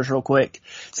the numbers real quick.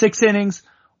 6 innings,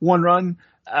 1 run.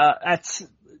 That's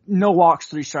no walks,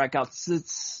 3 strikeouts.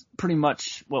 It's pretty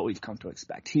much what we've come to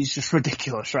expect. He's just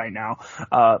ridiculous right now.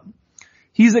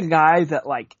 He's a guy that,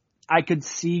 like, I could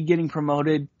see getting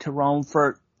promoted to Rome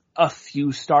for a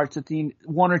few starts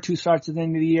 1 or 2 starts at the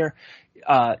end of the year,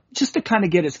 just to kind of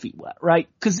get his feet wet, right?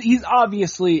 Because he's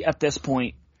obviously, at this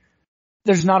point,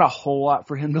 there's not a whole lot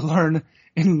for him to learn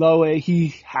in low A.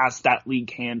 He has that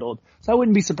league handled. So I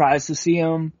wouldn't be surprised to see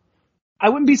him. I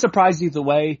wouldn't be surprised either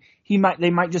way. They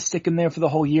might just stick him there for the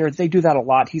whole year. They do that a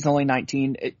lot. He's only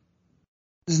 19.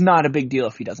 It's not a big deal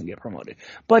if he doesn't get promoted.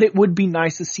 But it would be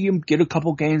nice to see him get a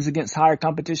couple games against higher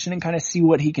competition and kind of see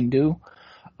what he can do.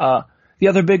 The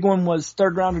other big one was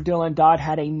third rounder Dylan Dodd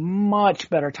had a much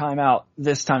better time out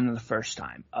this time than the first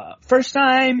time. First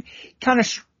time, kind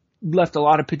of left a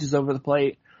lot of pitches over the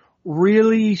plate.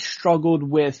 Really struggled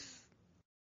with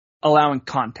allowing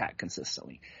contact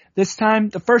consistently. This time,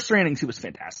 the first 3 innings, he was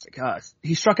fantastic.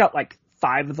 He struck out like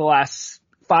 5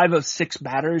 of 6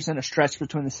 batters in a stretch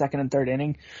between the second and third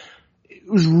inning. It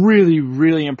was really,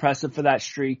 really impressive for that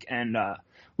streak, and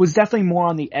was definitely more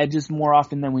on the edges more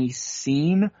often than we've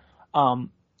seen.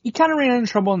 He kind of ran into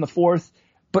trouble in the fourth,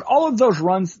 but all of those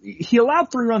runs, he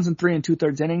allowed 3 runs in 3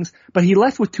 2/3 innings, but he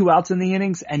left with 2 outs in the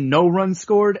innings and no runs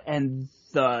scored, and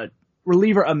the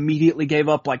reliever immediately gave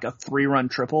up like a 3-run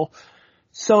triple.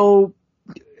 So,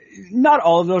 not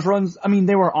all of those runs, I mean,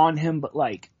 they were on him, but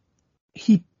like,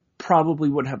 he probably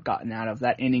would have gotten out of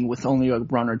that inning with only a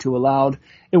run or 2 allowed.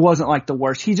 It wasn't like the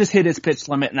worst. He just hit his pitch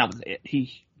limit and that was it.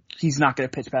 He's not going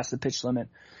to pitch past the pitch limit.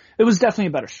 It was definitely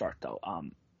a better start though.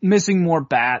 Missing more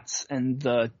bats and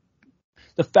the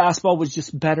fastball was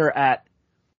just better at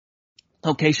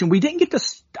location. We didn't get to,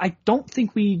 I don't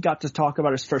think we got to talk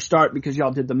about his first start because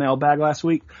y'all did the mailbag last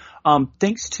week.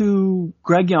 Thanks to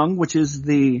Greg Young, which is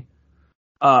the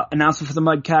announcer for the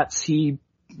Mudcats. He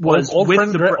was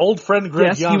old friend Greg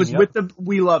yes, Young. He was with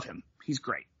we love him. He's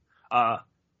great. I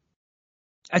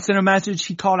sent a message.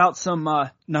 He called out some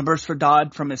numbers for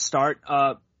Dodd from his start.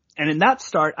 And in that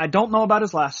start, I don't know about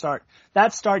his last start.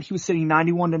 That start, he was sitting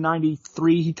 91 to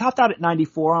 93. He topped out at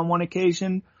 94 on one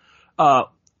occasion.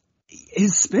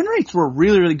 His spin rates were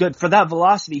really, really good for that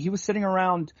velocity. He was sitting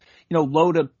around,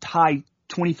 low to high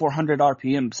 2,400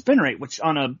 RPM spin rate, which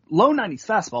on a low 90s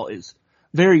fastball is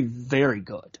very, very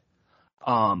good.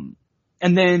 And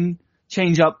then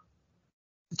changeup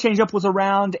was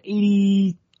around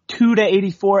 82 to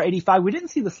 84, 85. We didn't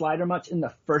see the slider much in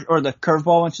the first, or the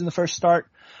curveball much in the first start.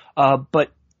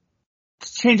 But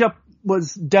changeup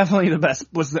was definitely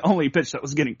was the only pitch that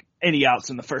was getting any outs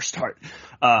in the first start.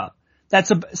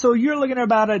 So you're looking at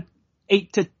about a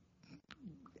 8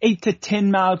 to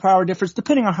 10 mile per hour difference,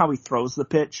 depending on how he throws the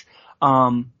pitch.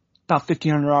 About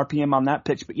 1,500 RPM on that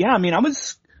pitch. But yeah, I mean,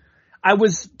 I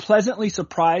was pleasantly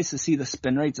surprised to see the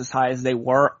spin rates as high as they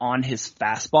were on his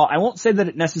fastball. I won't say that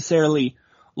it necessarily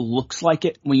looks like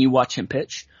it when you watch him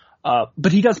pitch.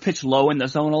 But he does pitch low in the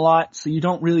zone a lot, so you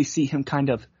don't really see him kind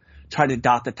of try to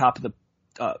dot the top of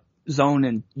the zone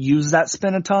and use that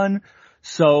spin a ton.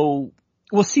 So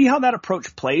we'll see how that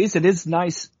approach plays. It is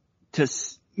nice to,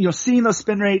 seeing those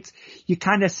spin rates, you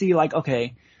kind of see like,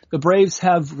 okay, the Braves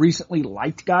have recently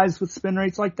liked guys with spin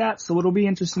rates like that, so it'll be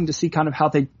interesting to see kind of how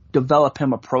they develop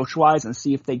him approach-wise and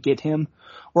see if they get him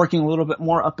working a little bit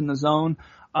more up in the zone.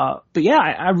 But yeah,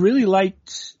 I really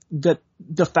liked that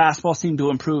the fastball seemed to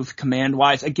improve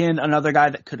command-wise. Again, another guy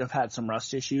that could have had some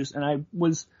rust issues, and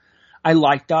I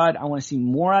like Dodd. I want to see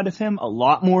more out of him, a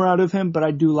lot more out of him, but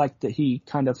I do like that he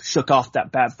kind of shook off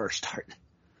that bad first start.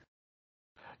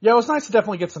 Yeah, it was nice to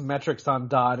definitely get some metrics on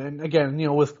Dodd. And again,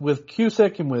 with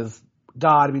Cusick and with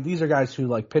Dodd, I mean, these are guys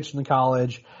who pitched in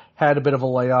college, had a bit of a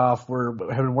layoff, have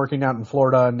been working out in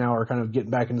Florida, and now are kind of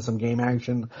getting back into some game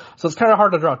action. So it's kind of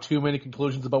hard to draw too many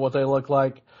conclusions about what they look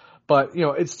like. But,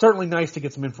 it's certainly nice to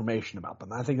get some information about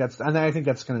them. I think that's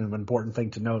kind of an important thing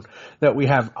to note that we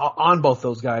have on both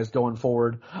those guys going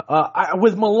forward.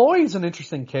 With Malloy, it's an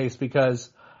interesting case because,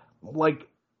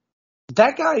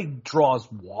 that guy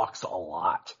draws walks a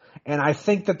lot. And I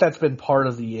think that that's been part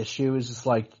of the issue is just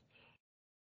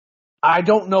I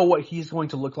don't know what he's going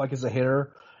to look like as a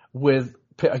hitter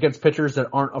against pitchers that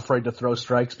aren't afraid to throw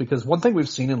strikes, because one thing we've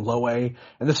seen in low A,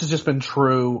 and this has just been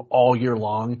true all year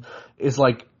long, is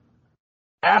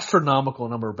astronomical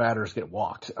number of batters get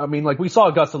walked. I mean, we saw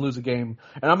Augusta lose a game,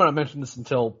 and I'm going to mention this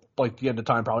until the end of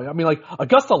time probably. I mean,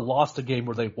 Augusta lost a game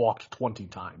where they walked 20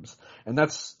 times, and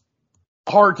that's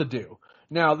hard to do.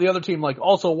 Now, the other team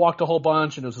also walked a whole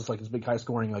bunch, and it was just this big high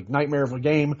scoring nightmare of a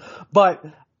game. But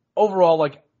overall,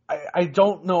 I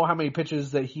don't know how many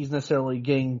pitches that he's necessarily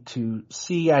getting to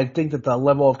see. I think that the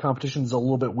level of competition is a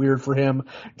little bit weird for him.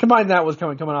 Combine that with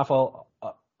coming off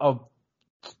a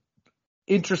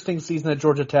interesting season at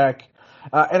Georgia Tech.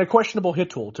 and a questionable hit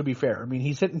tool, to be fair. I mean,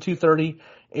 he's hitting 230,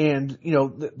 and,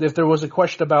 if there was a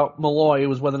question about Malloy, it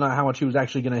was whether or not how much he was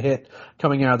actually going to hit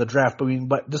coming out of the draft.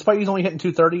 But despite he's only hitting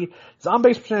 230, his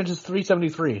on-base percentage is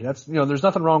 373. That's, there's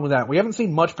nothing wrong with that. We haven't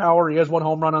seen much power. He has one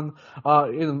home run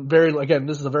on, again,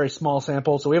 this is a very small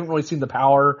sample, so we haven't really seen the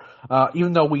power,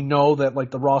 even though we know that, like,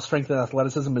 the raw strength and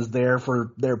athleticism is there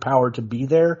for their power to be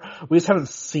there. We just haven't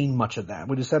seen much of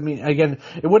that. Again,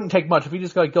 it wouldn't take much if he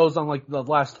just, like, goes on, like, the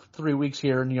last 3 weeks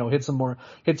here and, hits 7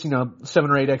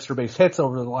 or 8 extra base hits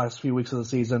over the last few weeks of the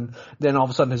season, then all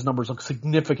of a sudden his numbers look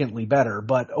significantly better.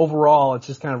 But overall, it's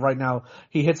just kind of right now,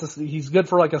 he's good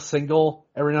for like a single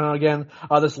every now and again.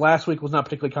 This last week was not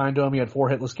particularly kind to him. He had 4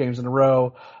 hitless games in a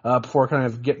row, before kind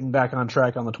of getting back on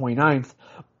track on the 29th.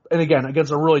 And again,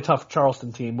 against a really tough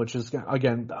Charleston team, which is,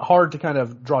 again, hard to kind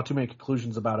of draw too many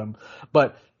conclusions about him.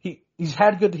 But he's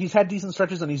had decent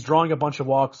stretches and he's drawing a bunch of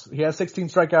walks. He has 16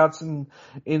 strikeouts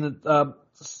in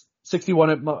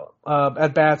 61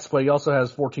 at bats, but he also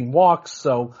has 14 walks.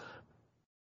 So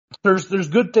there's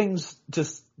good things.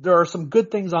 There are some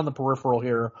good things on the peripheral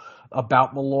here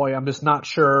about Malloy. I'm just not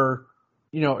sure,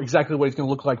 exactly what he's going to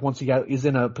look like once he's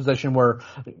in a position where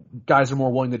guys are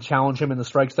more willing to challenge him in the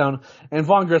strike zone. And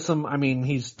Vaughn Grissom, I mean,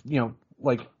 he's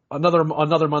like another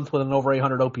month with an over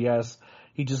 800 OPS.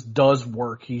 He just does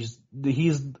work.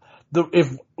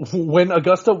 When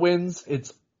Augusta wins,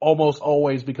 it's almost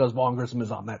always because Vaughn Grissom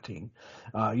is on that team.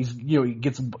 He's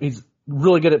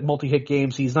really good at multi-hit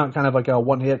games. He's not kind of like a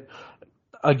one-hit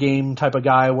a game type of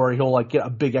guy where he'll like get a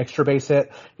big extra base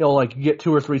hit. He'll like get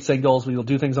 2 or 3 singles. He'll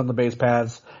do things on the base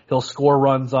paths. He'll score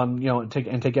runs on, and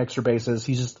take extra bases.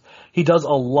 He does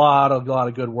a lot of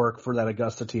good work for that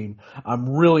Augusta team. I'm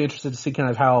really interested to see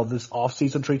kind of how this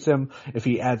offseason treats him. If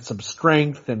he adds some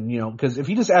strength and, because if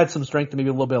he just adds some strength and maybe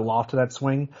a little bit of loft to that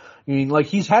swing, I mean, like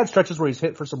he's had stretches where he's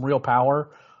hit for some real power.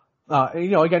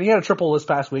 Again, he had a triple this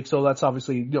past week, so that's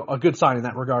obviously a good sign in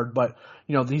that regard. But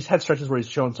he's had stretches where he's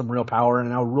shown some real power,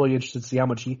 and I'm really interested to see how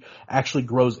much he actually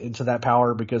grows into that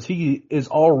power because he is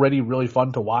already really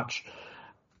fun to watch.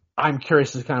 I'm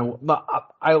curious to kind of.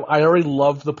 I already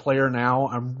love the player now.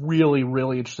 I'm really,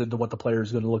 really interested in what the player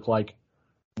is going to look like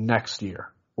next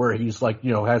year, where he's like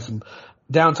has some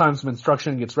downtime, some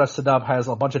instruction, gets rested up, has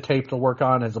a bunch of tape to work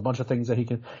on, has a bunch of things that he's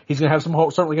going to have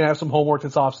certainly going to have some homework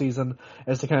this off season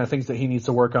as to kind of things that he needs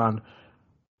to work on.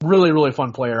 Really, really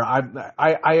fun player.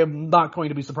 I am not going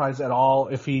to be surprised at all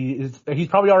if he's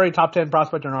probably already top 10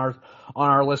 prospect on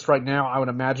our list right now. I would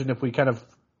imagine if we kind of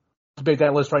debate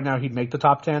that list right now, he'd make the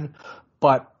top 10,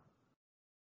 but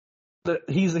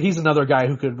he's another guy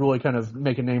who could really kind of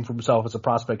make a name for himself as a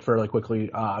prospect fairly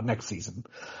quickly next season.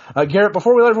 Garrett,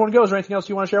 before we let everyone go, is there anything else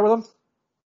you want to share with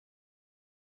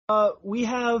them? We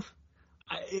have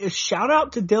a shout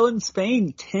out to Dylan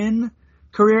Spain, 10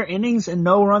 career innings and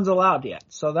no runs allowed yet.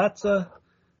 So that's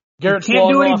Garrett's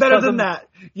can't do any better cousin, than that.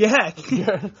 Yeah.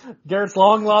 Garrett's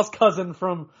long lost cousin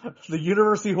from the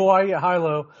University of Hawaii at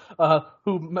Hilo,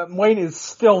 who Wayne is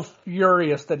still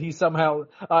furious that he somehow,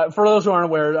 for those who aren't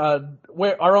aware,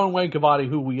 our own Wayne Cavati,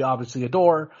 who we obviously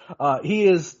adore, he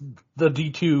is the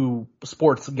D2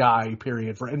 sports guy,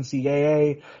 period, for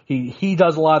NCAA. He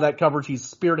does a lot of that coverage. He's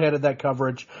spearheaded that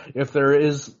coverage. If there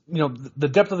is, the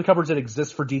depth of the coverage that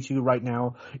exists for D2 right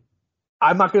now,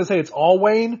 I'm not going to say it's all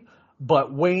Wayne,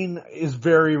 but Wayne is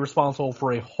very responsible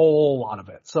for a whole lot of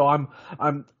it. So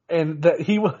and that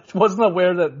he wasn't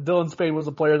aware that Dylan Spain was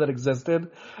a player that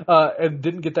existed, and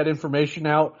didn't get that information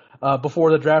out, before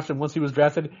the draft. And once he was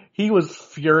drafted, he was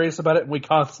furious about it, and we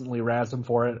constantly razzed him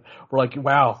for it. We're like,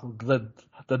 wow, the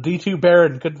D2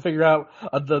 Baron couldn't figure out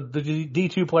the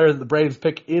D2 player that the Braves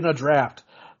pick in a draft.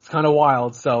 It's kind of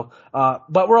wild. So,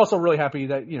 but we're also really happy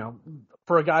that,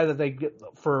 for a guy that they get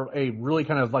for a really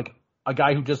kind of like a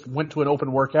guy who just went to an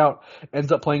open workout,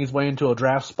 ends up playing his way into a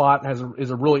draft spot,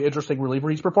 is a really interesting reliever.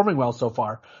 He's performing well so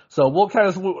far. So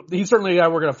he's certainly a guy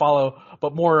we're going to follow,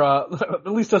 but more, at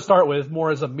least to start with, more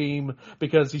as a meme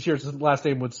because he shares his last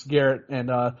name with Garrett,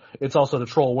 and it's also to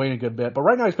troll Wayne a good bit. But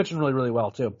right now he's pitching really, really well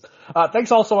too.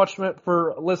 Thanks all so much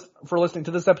for listening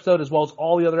to this episode as well as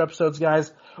all the other episodes,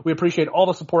 guys. We appreciate all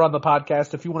the support on the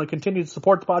podcast. If you want to continue to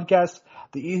support the podcast,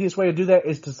 the easiest way to do that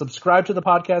is to subscribe to the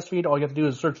podcast feed. All you have to do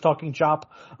is search Talking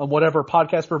Shop on whatever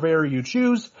podcast purveyor you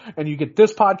choose, and you get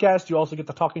this podcast. You also get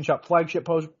the Talking Shop flagship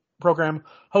program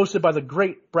hosted by the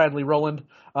great Bradley Rowland,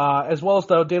 as well as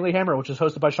the Daily Hammer, which is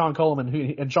hosted by Sean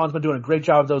Coleman, and Sean's been doing a great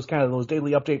job of those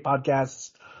daily update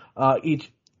podcasts,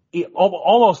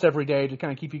 almost every day to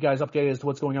kind of keep you guys updated as to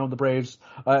what's going on with the Braves,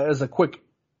 as a quick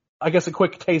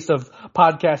taste of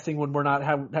podcasting when we're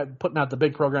not putting out the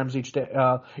big programs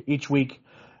each week.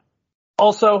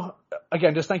 Also,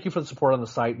 again, just thank you for the support on the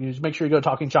site. You just make sure you go to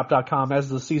talkingchop.com. As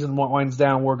the season winds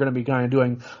down, we're going to be kind of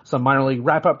doing some minor league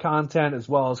wrap-up content as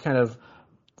well as kind of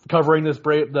covering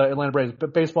the Atlanta Braves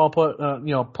baseball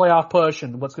playoff push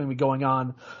and what's going to be going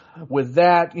on with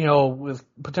that, with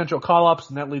potential call-ups,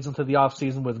 and that leads into the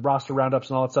off-season with roster roundups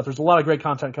and all that stuff. There's a lot of great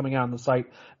content coming out on the site.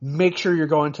 Make sure you're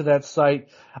going to that site.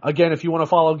 Again, if you want to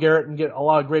follow Garrett and get a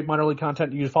lot of great minor league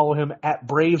content, you can follow him at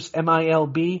Braves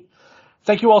MILB.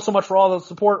 Thank you all so much for all the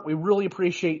support. We really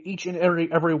appreciate each and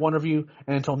every one of you.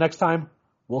 And until next time,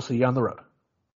 we'll see you on the road.